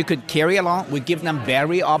 You could carry along. We give them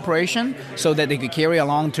battery operation so that they could carry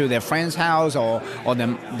along to their friend's house or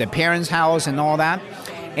their parents' house and all that.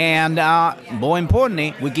 And more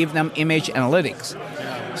importantly, we give them image analytics.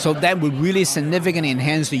 So that would really significantly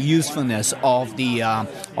enhance the usefulness of the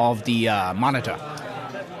monitor.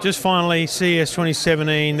 Just finally, CES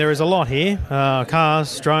 2017, there is a lot here.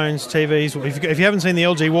 Cars, drones, TVs. If you haven't seen the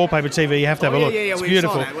LG wallpaper TV, you have to have a look. Yeah, it's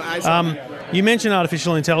beautiful. You mentioned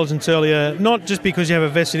artificial intelligence earlier, not just because you have a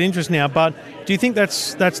vested interest now, but do you think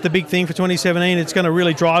that's the big thing for 2017? It's going to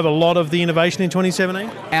really drive a lot of the innovation in 2017?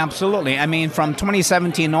 Absolutely. I mean, from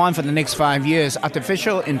 2017 on for the next 5 years,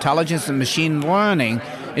 artificial intelligence and machine learning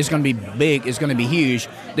is going to be big, it's going to be huge.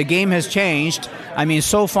 The game has changed. I mean,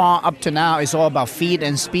 so far up to now, it's all about feed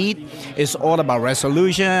and speed. It's all about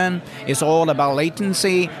resolution. It's all about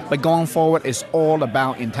latency. But going forward, it's all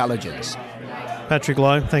about intelligence. Patrick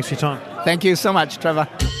Lowe, thanks for your time. Thank you so much, Trevor.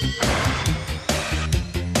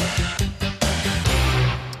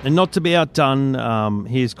 And not to be outdone,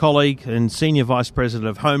 his colleague and Senior Vice President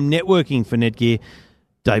of Home Networking for Netgear,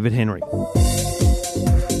 David Henry.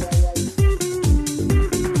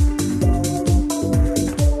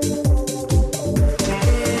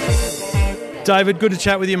 David, good to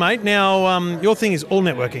chat with you, mate. Now, your thing is all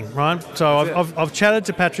networking, right? So I've chatted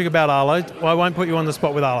to Patrick about Arlo. I won't put you on the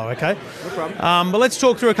spot with Arlo, okay? No problem. But let's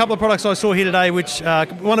talk through a couple of products I saw here today, which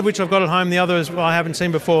one of which I've got at home, the other is I haven't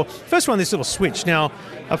seen before. First one, this little switch. Now,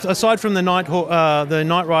 aside from the Night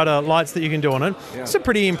Rider lights that you can do on it, it's a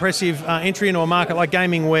pretty impressive entry into a market like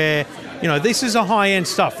gaming where, this is a high-end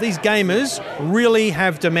stuff. These gamers really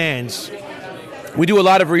have demands. We do a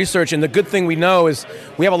lot of research, and the good thing we know is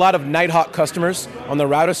we have a lot of Nighthawk customers on the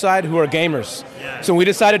router side who are gamers. So we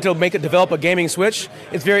decided to develop a gaming switch.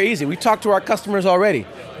 It's very easy. We talk to our customers already.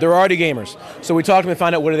 They're already gamers. So we talk to them and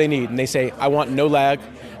find out what do they need. And they say, I want no lag,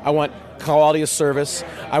 I want quality of service,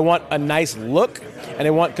 I want a nice look, and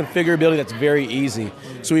I want configurability that's very easy.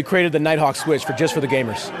 So we created the Nighthawk switch just for the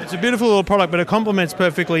gamers. It's a beautiful little product, but it complements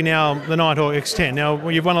perfectly now the Nighthawk X10. Now,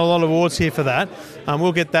 you've won a lot of awards here for that.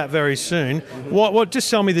 We'll get that very soon. What? Just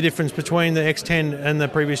tell me the difference between the X10 and the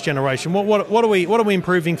previous generation. What are we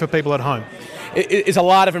improving for people at home? It's a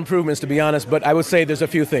lot of improvements, to be honest, but I would say there's a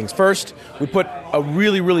few things. First, we put a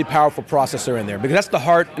really, really powerful processor in there, because that's the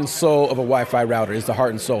heart and soul of a Wi-Fi router, is the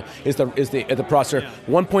heart and soul, is the processor,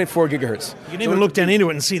 1.4 gigahertz. You can even look down into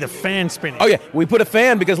it and see the fan spinning. Oh yeah, we put a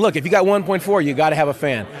fan because, look, if you got 1.4, you got to have a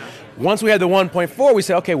fan. Once we had the 1.4, we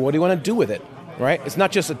said, okay, what do you want to do with it? Right? It's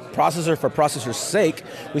not just a processor for processor's sake.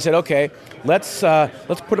 We said, okay, let's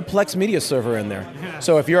put a Plex media server in there.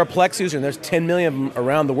 So if you're a Plex user, and there's 10 million of them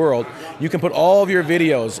around the world, you can put all of your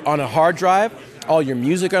videos on a hard drive, all your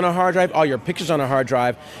music on a hard drive, all your pictures on a hard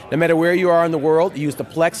drive. No matter where you are in the world, you use the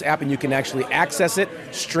Plex app and you can actually access it,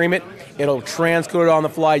 stream it, it'll transcode it on the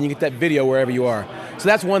fly, and you get that video wherever you are. So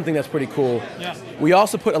that's one thing that's pretty cool. Yeah. We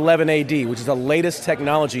also put 11AD, which is the latest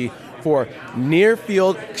technology for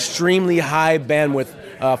near-field, extremely high bandwidth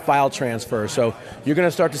file transfer. So you're going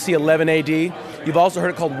to start to see 11AD. You've also heard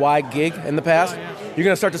it called WiGig in the past. You're going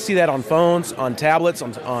to start to see that on phones, on tablets,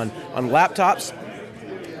 on laptops.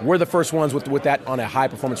 We're the first ones with that on a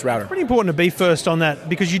high-performance router. Pretty important to be first on that,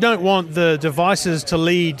 because you don't want the devices to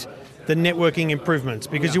lead the networking improvements,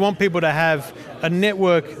 because you want people to have a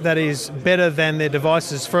network that is better than their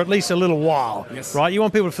devices for at least a little while, right? You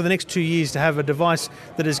want people for the next 2 years to have a device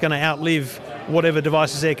that is going to outlive whatever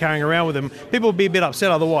devices they're carrying around with them. People will be a bit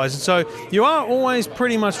upset otherwise. And so you are always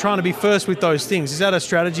pretty much trying to be first with those things. Is that a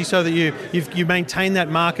strategy so that you maintain that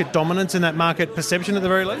market dominance and that market perception at the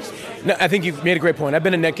very least? No, I think you've made a great point. I've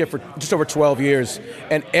been in Netgear for just over 12 years,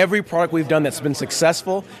 and every product we've done that's been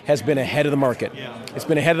successful has been ahead of the market. Yeah. It's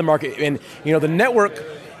been ahead of the market. And, the network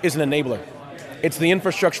is an enabler. It's the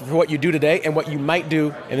infrastructure for what you do today and what you might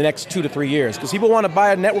do in the next 2 to 3 years. Because people want to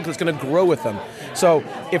buy a network that's going to grow with them. So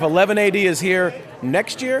if 11AD is here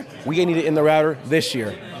next year, we need it in the router this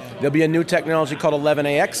year. There'll be a new technology called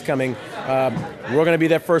 11AX coming. We're going to be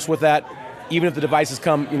there first with that, even if the devices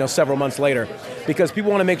come several months later. Because people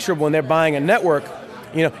want to make sure when they're buying a network,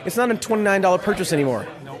 it's not a $29 purchase anymore.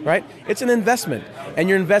 Right? It's an investment. And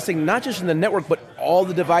you're investing not just in the network, but all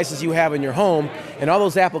the devices you have in your home and all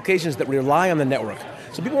those applications that rely on the network.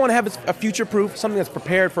 So people want to have a future-proof, something that's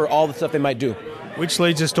prepared for all the stuff they might do. Which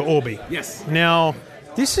leads us to Orbi. Yes. Now,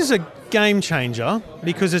 this is a game changer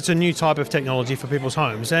because it's a new type of technology for people's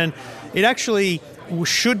homes. And it actually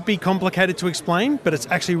should be complicated to explain, but it's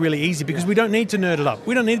actually really easy because we don't need to nerd it up.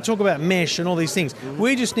 We don't need to talk about mesh and all these things.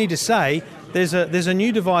 We just need to say there's a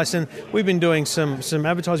new device, and we've been doing some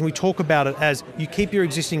advertising. We talk about it as you keep your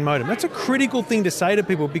existing modem. That's a critical thing to say to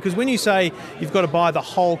people because when you say you've got to buy the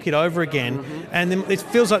whole kit over again, and then it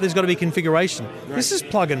feels like there's got to be configuration. Right. This is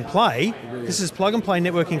plug and play. This is plug and play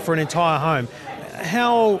networking for an entire home.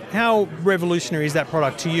 How revolutionary is that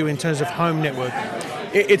product to you in terms of home networking?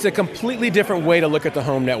 It's a completely different way to look at the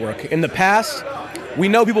home network. In the past, we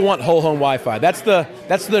know people want whole home Wi-Fi. That's the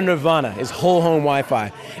nirvana, is whole home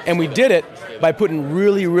Wi-Fi. And we did it by putting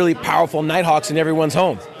really, really powerful Nighthawks in everyone's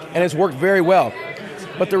home. And it's worked very well.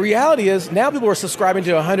 But the reality is, now people are subscribing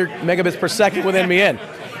to 100 megabits per second with NBN.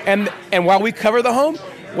 And while we cover the home,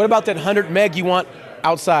 what about that 100 meg you want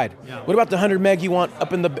outside? What about the 100 meg you want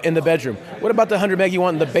up in the bedroom? What about the 100 meg you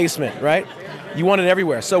want in the basement, right? You want it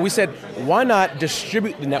everywhere. So we said, why not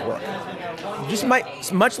distribute the network? Just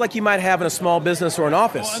much like you might have in a small business or an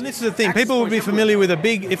office. Well, and this is the thing. People would be familiar with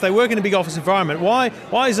if they work in a big office environment, why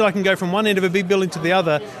is it I can go from one end of a big building to the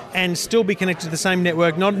other and still be connected to the same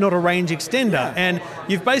network, not a range extender? Yeah. And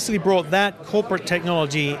you've basically brought that corporate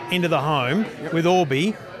technology into the home with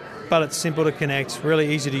Orbi, but it's simple to connect,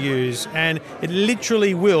 really easy to use, and it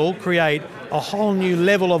literally will create a whole new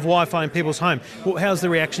level of Wi-Fi in people's home. Well, how's the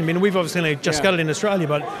reaction been? We've obviously only just got it in Australia,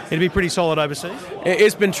 but it'd be pretty solid overseas.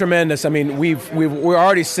 It's been tremendous. I mean, we're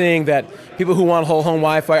already seeing that people who want whole home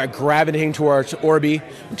Wi-Fi are gravitating towards Orbi,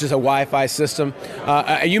 which is a Wi-Fi system.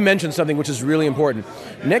 You mentioned something which is really important.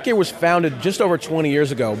 Netgear was founded just over 20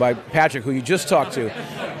 years ago by Patrick, who you just talked to,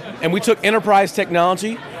 and we took enterprise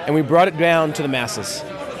technology and we brought it down to the masses.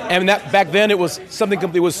 And that back then it was something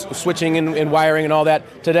it was switching and wiring and all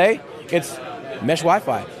that. Today, it's mesh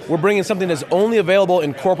Wi-Fi. We're bringing something that's only available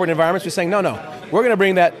in corporate environments. We're saying, no, we're going to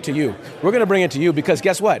bring that to you. We're going to bring it to you because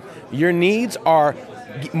guess what? Your needs are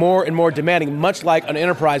more and more demanding, much like an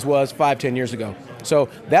enterprise was 5-10 years ago. So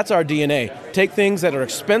that's our DNA. Take things that are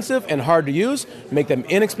expensive and hard to use, make them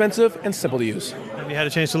inexpensive and simple to use. Have you had a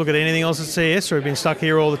chance to look at anything else at CES, or have you been stuck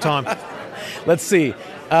here all the time? Let's see.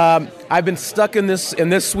 I've been stuck in this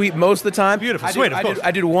suite most of the time. Beautiful suite, of course.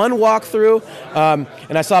 I did one walkthrough,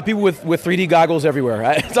 and I saw people with 3D goggles everywhere,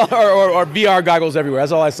 or VR goggles everywhere.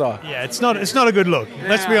 That's all I saw. Yeah, it's not a good look.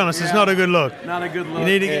 Let's be honest, it's not a good look. Not a good look. You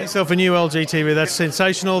need to get yourself a new LG TV. That's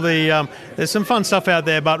sensational. There's some fun stuff out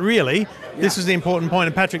there, but really, this is the important point,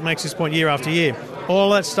 and Patrick makes this point year after year. All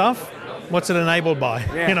that stuff, what's it enabled by?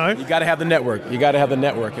 Yeah. You got to have the network.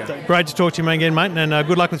 Yeah. Great to talk to you again, mate, and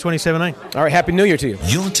good luck with 2017. All right, Happy New Year to you.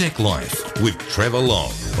 Your Tech Life with Trevor Long.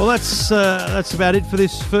 Well, that's about it for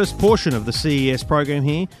this first portion of the CES program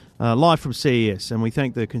here, live from CES, and we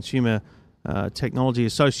thank the Consumer Technology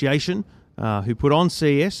Association who put on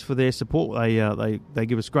CES for their support. They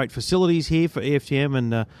give us great facilities here for EFTM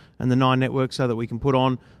and the 9 network so that we can put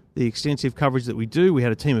on the extensive coverage that we do. We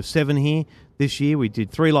had a team of 7 here this year. We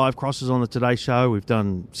did 3 live crosses on the Today Show. We've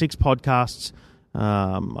done 6 podcasts.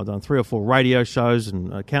 I've done 3 or 4 radio shows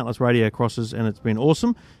and countless radio crosses, and it's been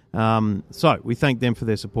awesome. So we thank them for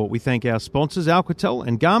their support. We thank our sponsors, Alcatel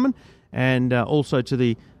and Garmin, and also to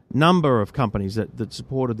the number of companies that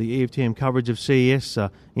supported the EFTM coverage of CES,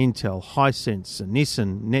 Intel, Hisense,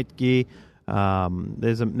 Nissan, Netgear.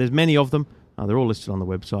 There's many of them. They're all listed on the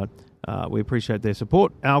website. We appreciate their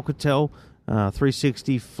support. Alcatel,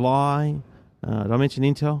 360, Fly, did I mention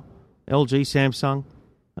Intel? LG, Samsung,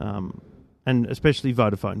 and especially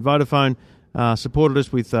Vodafone. Vodafone supported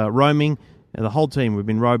us with roaming the whole team, we've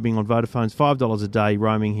been roaming on Vodafone's $5 a day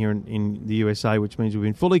roaming here in the USA, which means we've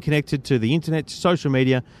been fully connected to the internet, to social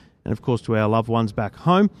media, and of course to our loved ones back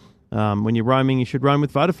home. When you're roaming, you should roam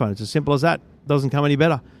with Vodafone. It's as simple as that. Doesn't come any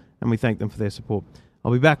better. And we thank them for their support.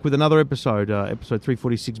 I'll be back with another episode, episode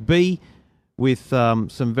 346B, with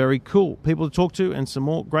some very cool people to talk to and some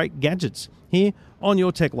more great gadgets here on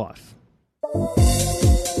Your Tech Life.